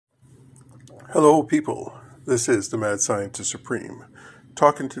Hello, people. This is the Mad Scientist Supreme,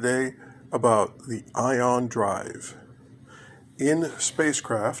 talking today about the ion drive. In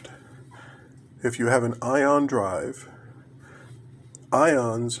spacecraft, if you have an ion drive,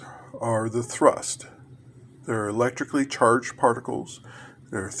 ions are the thrust. They're electrically charged particles.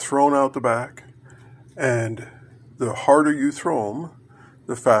 They're thrown out the back, and the harder you throw them,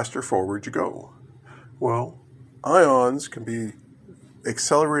 the faster forward you go. Well, ions can be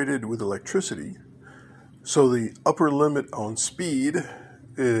accelerated with electricity, so the upper limit on speed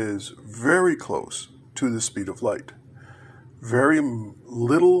is very close to the speed of light. Very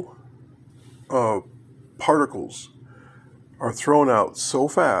little particles are thrown out so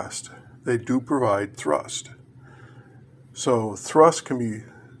fast they do provide thrust. So thrust can be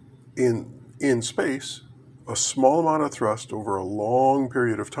in space, a small amount of thrust over a long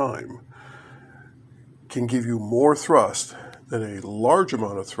period of time can give you more thrust than a large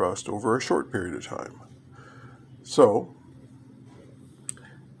amount of thrust over a short period of time. So,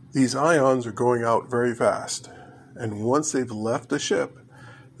 these ions are going out very fast, and once they've left the ship,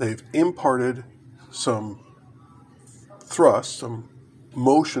 they've imparted some thrust, some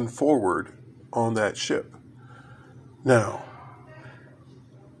motion forward on that ship. Now,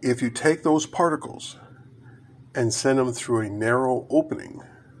 if you take those particles and send them through a narrow opening,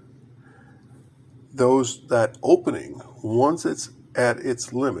 that opening, once it's at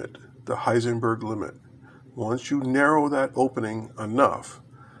its limit, the Heisenberg limit, once you narrow that opening enough,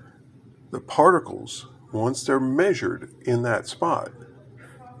 the particles, once they're measured in that spot,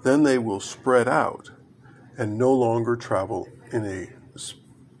 then they will spread out and no longer travel in a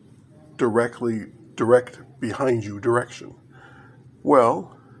direct behind you direction.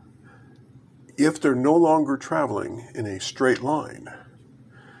 Well, if they're no longer traveling in a straight line,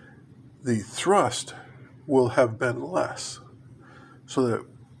 the thrust will have been less, so that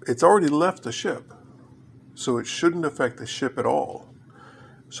it's already left the ship, so it shouldn't affect the ship at all.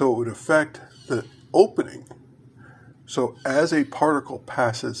 So it would affect the opening. So as a particle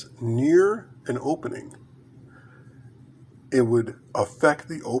passes near an opening, it would affect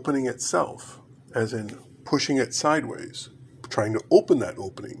the opening itself, as in pushing it sideways, trying to open that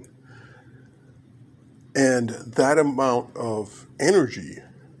opening. And that amount of energy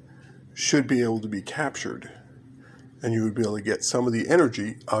should be able to be captured, and you would be able to get some of the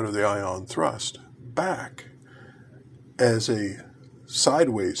energy out of the ion thrust back as a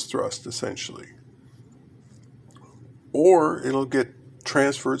sideways thrust, essentially. Or it'll get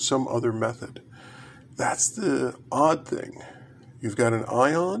transferred some other method. That's the odd thing. You've got an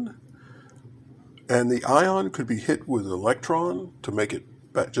ion, and the ion could be hit with an electron to make it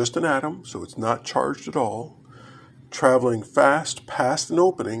just an atom, so it's not charged at all, traveling fast past an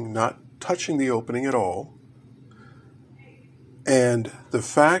opening, not touching the opening at all. And the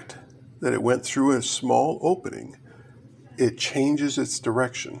fact that it went through a small opening, it changes its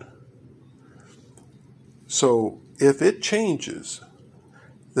direction. So if it changes,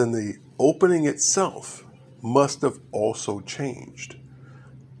 then the opening itself must have also changed.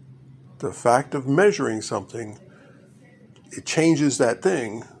 The fact of measuring something, it changes that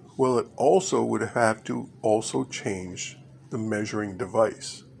thing. Well, it also would have to also change the measuring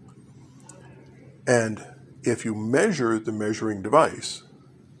device. And if you measure the measuring device,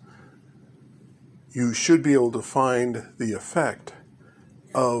 you should be able to find the effect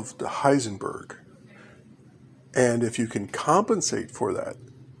of the Heisenberg. And if you can compensate for that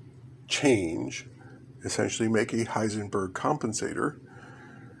change, essentially make a Heisenberg compensator,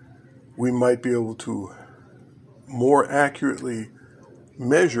 we might be able to more accurately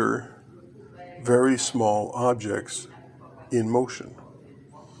measure very small objects in motion.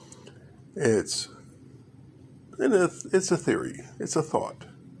 It's a theory. It's a thought.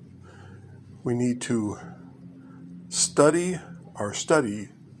 We need to study our study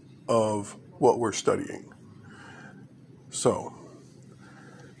of what we're studying. So,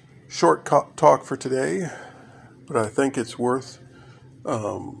 short talk for today, but I think it's worth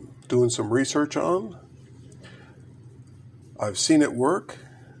doing some research on. I've seen it work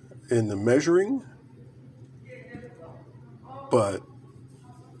in the measuring, but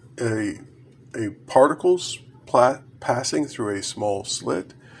a particle's passing through a small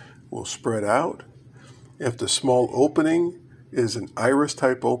slit will spread out. If the small opening is an iris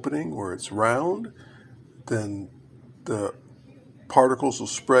type opening where it's round, then the particles will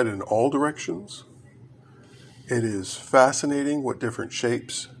spread in all directions. It is fascinating what different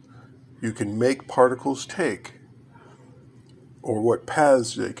shapes you can make particles take, or what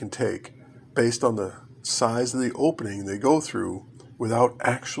paths they can take based on the size of the opening they go through without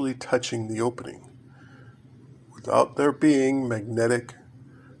actually touching the opening, without there being magnetic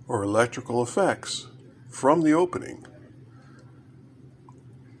or electrical effects from the opening.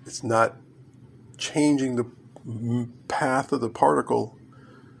 It's not changing the path of the particle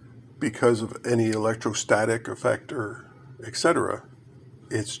because of any electrostatic effect or etc.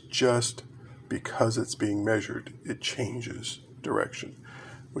 It's just because it's being measured, it changes direction,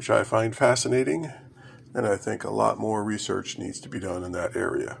 which I find fascinating, and I think a lot more research needs to be done in that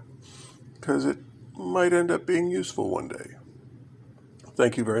area because it might end up being useful one day.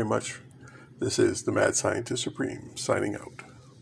 Thank you very much. This is the Mad Scientist Supreme, signing out.